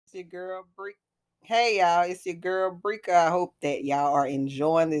Your girl Brick. Hey y'all, it's your girl Brika. I hope that y'all are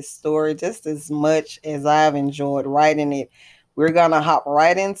enjoying this story just as much as I've enjoyed writing it. We're gonna hop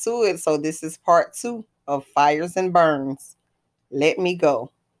right into it. So this is part 2 of Fires and Burns. Let me go.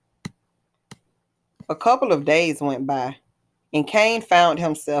 A couple of days went by, and Kane found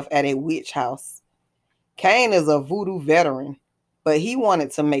himself at a witch house. Kane is a voodoo veteran, but he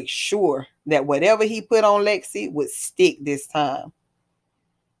wanted to make sure that whatever he put on Lexi would stick this time.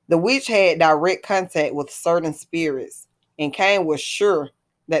 The witch had direct contact with certain spirits, and Cain was sure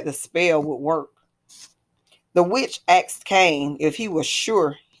that the spell would work. The witch asked Cain if he was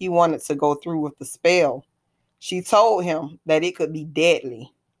sure he wanted to go through with the spell. She told him that it could be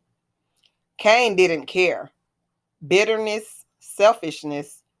deadly. Cain didn't care. Bitterness,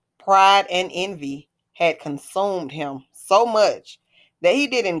 selfishness, pride, and envy had consumed him so much that he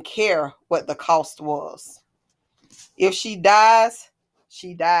didn't care what the cost was. If she dies,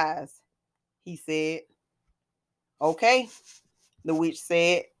 he said. Okay, the witch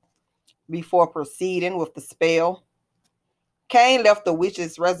said before proceeding with the spell. Cain left the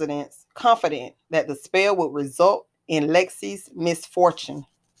witch's residence confident that the spell would result in Lexi's misfortune.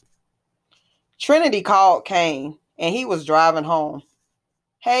 Trinity called Cain and he was driving home.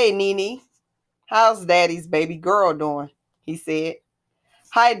 Hey, Nene, how's Daddy's baby girl doing? He said.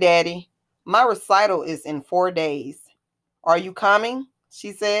 Hi, Daddy. My recital is in 4 days. Are you coming?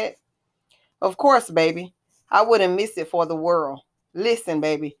 She said. Of course, baby. I wouldn't miss it for the world. Listen,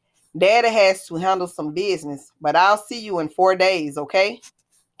 baby. Daddy has to handle some business, but I'll see you in 4 days, okay?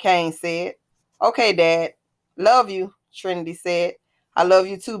 Cain said. Okay, Dad. Love you, Trinity said. I love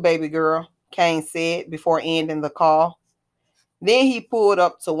you too, baby girl, Cain said before ending the call. Then he pulled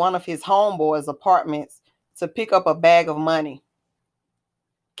up to one of his homeboys' apartments to pick up a bag of money.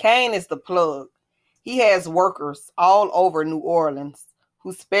 Cain is the plug. He has workers all over New Orleans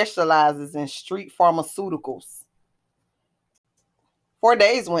who specializes in street pharmaceuticals. 4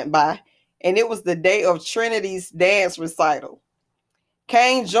 days went by, and it was the day of Trinity's dance recital.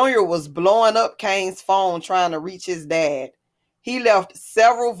 Cain Jr. was blowing up Cain's phone trying to reach his dad. He left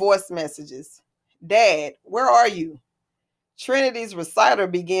several voice messages. Dad, where are you? Trinity's recital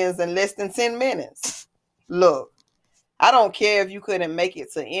begins in less than 10 minutes. Look, I don't care if you couldn't make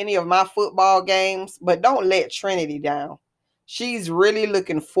it to any of my football games, but don't let Trinity down. She's really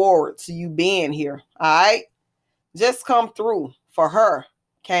looking forward to you being here, all right? Just come through for her,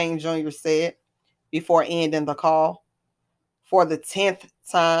 Cain Jr. said before ending the call. For the 10th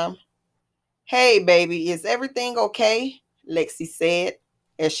time. Hey, baby, is everything okay? Lexi said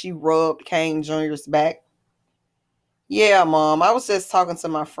as she rubbed Cain Jr.'s back. Yeah, Mom, I was just talking to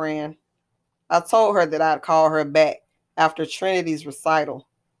my friend. I told her that I'd call her back after Trinity's recital.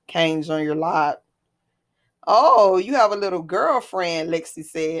 Cain Jr. lied. Oh, you have a little girlfriend, Lexi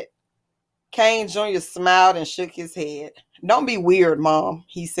said. Cain Jr. smiled and shook his head. Don't be weird, Mom,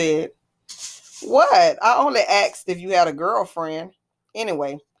 he said. What? I only asked if you had a girlfriend.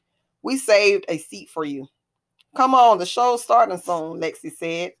 Anyway, we saved a seat for you. Come on, the show's starting soon, Lexi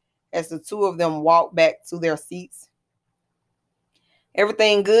said as the two of them walked back to their seats.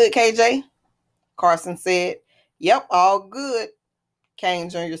 Everything good, KJ? Carson said. Yep, all good,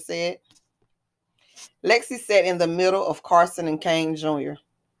 Cain Jr. said. Lexi sat in the middle of Carson and Cain Jr.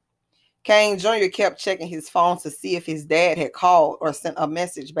 Cain Jr. kept checking his phone to see if his dad had called or sent a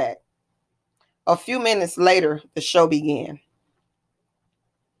message back. A few minutes later, the show began.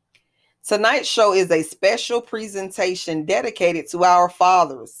 Tonight's show is a special presentation dedicated to our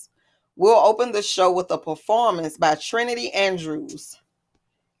fathers. We'll open the show with a performance by Trinity Andrews.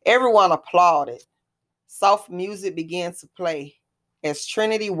 Everyone applauded. Soft music began to play as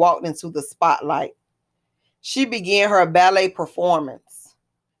Trinity walked into the spotlight. She began her ballet performance.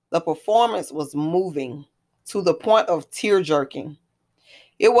 The performance was moving to the point of tear-jerking.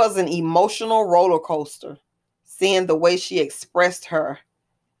 It was an emotional roller coaster, seeing the way she expressed her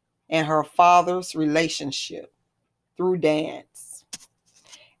and her father's relationship through dance.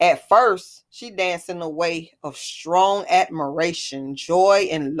 At first, she danced in a way of strong admiration, joy,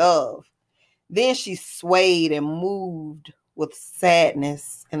 and love. Then she swayed and moved with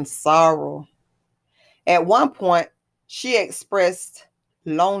sadness and sorrow. At one point, she expressed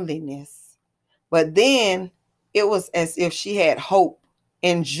loneliness, but then it was as if she had hope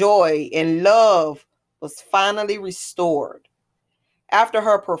and joy and love was finally restored. After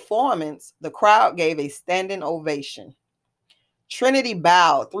her performance, the crowd gave a standing ovation. Trinity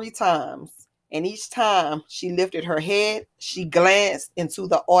bowed 3 times, and each time she lifted her head, she glanced into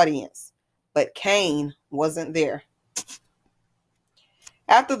the audience, but Cain wasn't there.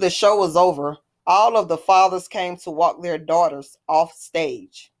 After the show was over, all of the fathers came to walk their daughters off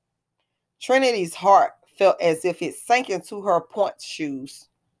stage. Trinity's heart felt as if it sank into her pointe shoes.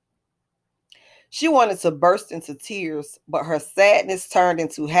 She wanted to burst into tears, but her sadness turned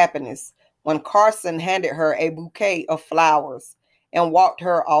into happiness when Carson handed her a bouquet of flowers and walked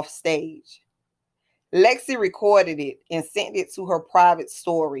her off stage. Lexi recorded it and sent it to her private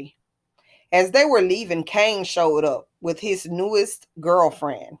story. As they were leaving, Kane showed up with his newest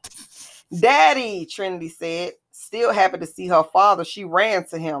girlfriend. Daddy, Trinity said. Still happy to see her father, she ran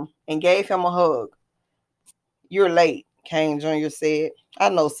to him and gave him a hug. You're late, Kane Jr. said. I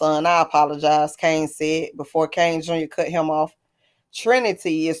know, son. I apologize, Kane said before Kane Jr. cut him off.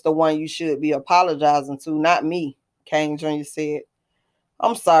 Trinity is the one you should be apologizing to, not me, Kane Jr. said.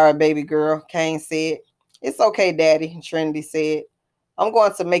 I'm sorry, baby girl, Kane said. It's okay, Daddy, Trinity said. I'm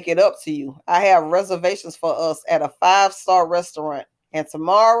going to make it up to you. I have reservations for us at a 5-star restaurant, and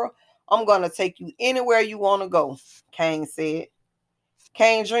tomorrow I'm going to take you anywhere you want to go, Kane said.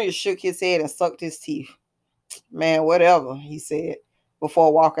 Kane Jr. shook his head and sucked his teeth. Man, whatever, he said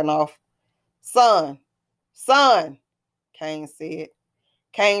before walking off. Son, Kane said.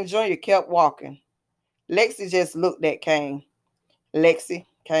 Kane Jr. kept walking. Lexi just looked at Kane. Lexi,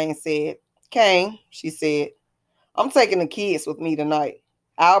 Kane said. Kane, she said, I'm taking the kids with me tonight.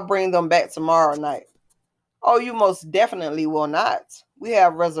 I'll bring them back tomorrow night. Oh, you most definitely will not. We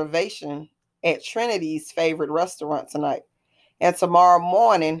have reservation at Trinity's favorite restaurant tonight. And tomorrow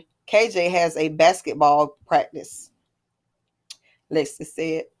morning, KJ has a basketball practice. Lexi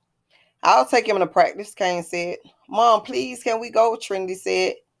said. I'll take him to practice, Kane said. Mom, please, can we go? Trinity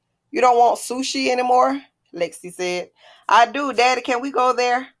said. You don't want sushi anymore? Lexi said. I do, Daddy. Can we go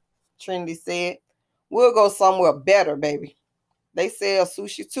there? Trinity said. We'll go somewhere better, baby. They sell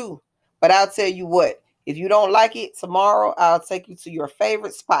sushi too. But I'll tell you what, if you don't like it, tomorrow I'll take you to your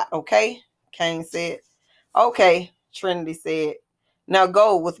favorite spot, okay? Kane said. Okay, Trinity said. Now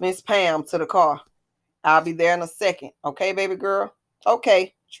go with Miss Pam to the car. I'll be there in a second, okay, baby girl?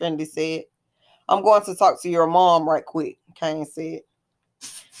 Okay, Trinity said. I'm going to talk to your mom right quick, Kane said.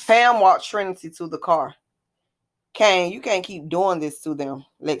 Pam walked Trinity to the car. Kane, you can't keep doing this to them,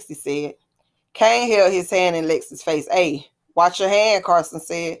 Lexi said. Kane held his hand in Lexi's face. Hey, watch your hand, Carson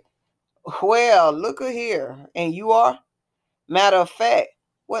said. Well, look at here. And you are? Matter of fact,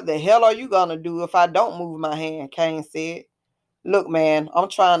 what the hell are you going to do if I don't move my hand, Kane said. Look, man, I'm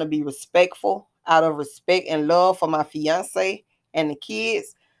trying to be respectful out of respect and love for my fiance and the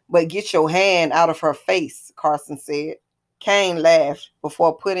kids, but get your hand out of her face, Carson said. Kane laughed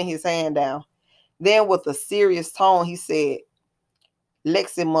before putting his hand down. Then with a serious tone, he said,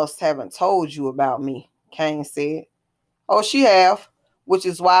 Lexi must haven't told you about me, Kane said. Oh, she have, which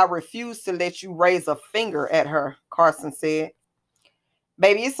is why I refuse to let you raise a finger at her, Carson said.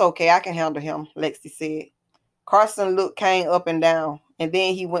 Baby, it's okay. I can handle him, Lexi said. Carson looked Kane up and down, and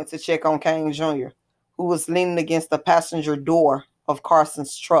then he went to check on Kane Jr., who was leaning against the passenger door of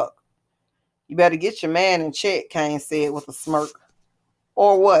Carson's truck. You better get your man in check, Kane said with a smirk.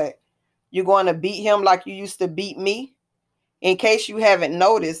 Or what? You going to beat him like you used to beat me? In case you haven't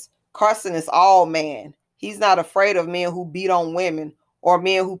noticed, Carson is all man. He's not afraid of men who beat on women or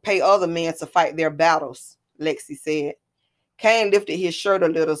men who pay other men to fight their battles, Lexi said. Kane lifted his shirt a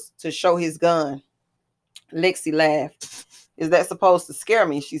little to show his gun. Lexi laughed. Is that supposed to scare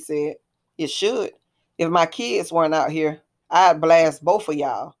me? She said. It should. If my kids weren't out here, I'd blast both of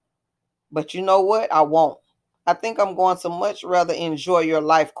y'all. But you know what? I won't. I think I'm going to much rather enjoy your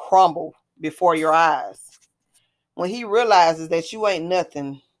life crumble before your eyes. When he realizes that you ain't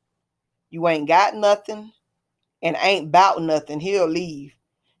nothing, you ain't got nothing, and ain't bout nothing, he'll leave.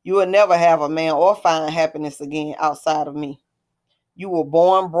 You will never have a man or find happiness again outside of me. You were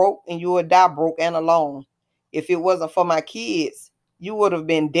born broke and you will die broke and alone. If it wasn't for my kids, you would have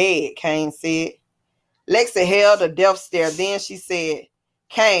been dead, Kane said. Lexi held a death stare. Then she said,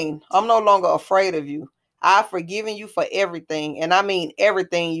 Kane, I'm no longer afraid of you. I've forgiven you for everything, and I mean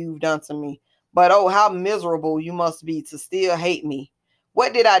everything you've done to me. But oh, how miserable you must be to still hate me.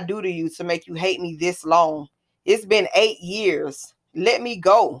 What did I do to you to make you hate me this long? It's been 8 years. Let me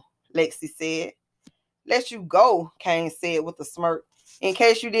go, Lexi said. Let you go, Kane said with a smirk. In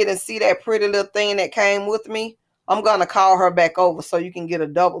case you didn't see that pretty little thing that came with me, I'm going to call her back over so you can get a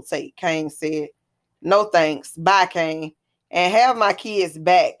double take, Kane said. No thanks. Bye, Kane. And have my kids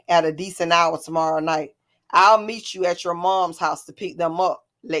back at a decent hour tomorrow night. I'll meet you at your mom's house to pick them up,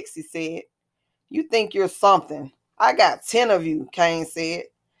 Lexi said. You think you're something. I got 10 of you, Kane said.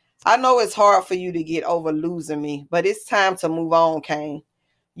 I know it's hard for you to get over losing me, but it's time to move on, Kane.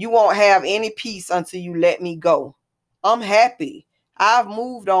 You won't have any peace until you let me go. I'm happy. I've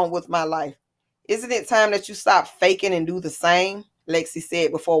moved on with my life. Isn't it time that you stop faking and do the same? Lexi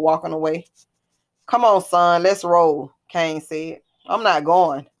said before walking away. Come on, son, let's roll, Kane said. I'm not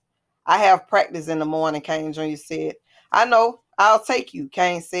going. I have practice in the morning, Kane Jr. said. I know. I'll take you,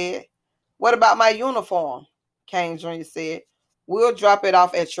 Kane said. What about my uniform? Kane Jr. said. We'll drop it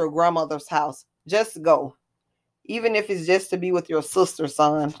off at your grandmother's house. Just go. Even if it's just to be with your sister,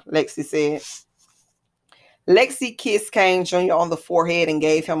 son, Lexi said. Lexi kissed Kane Jr. on the forehead and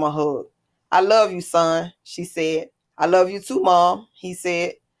gave him a hug. I love you, son, she said. I love you too, Mom, he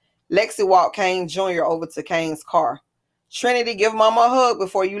said. Lexi walked Kane Jr. over to Kane's car. Trinity, give Mama a hug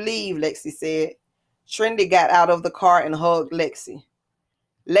before you leave, Lexi said. Trinity got out of the car and hugged Lexi.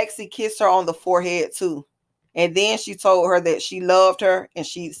 Lexi kissed her on the forehead too. And then she told her that she loved her and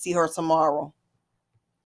she'd see her tomorrow.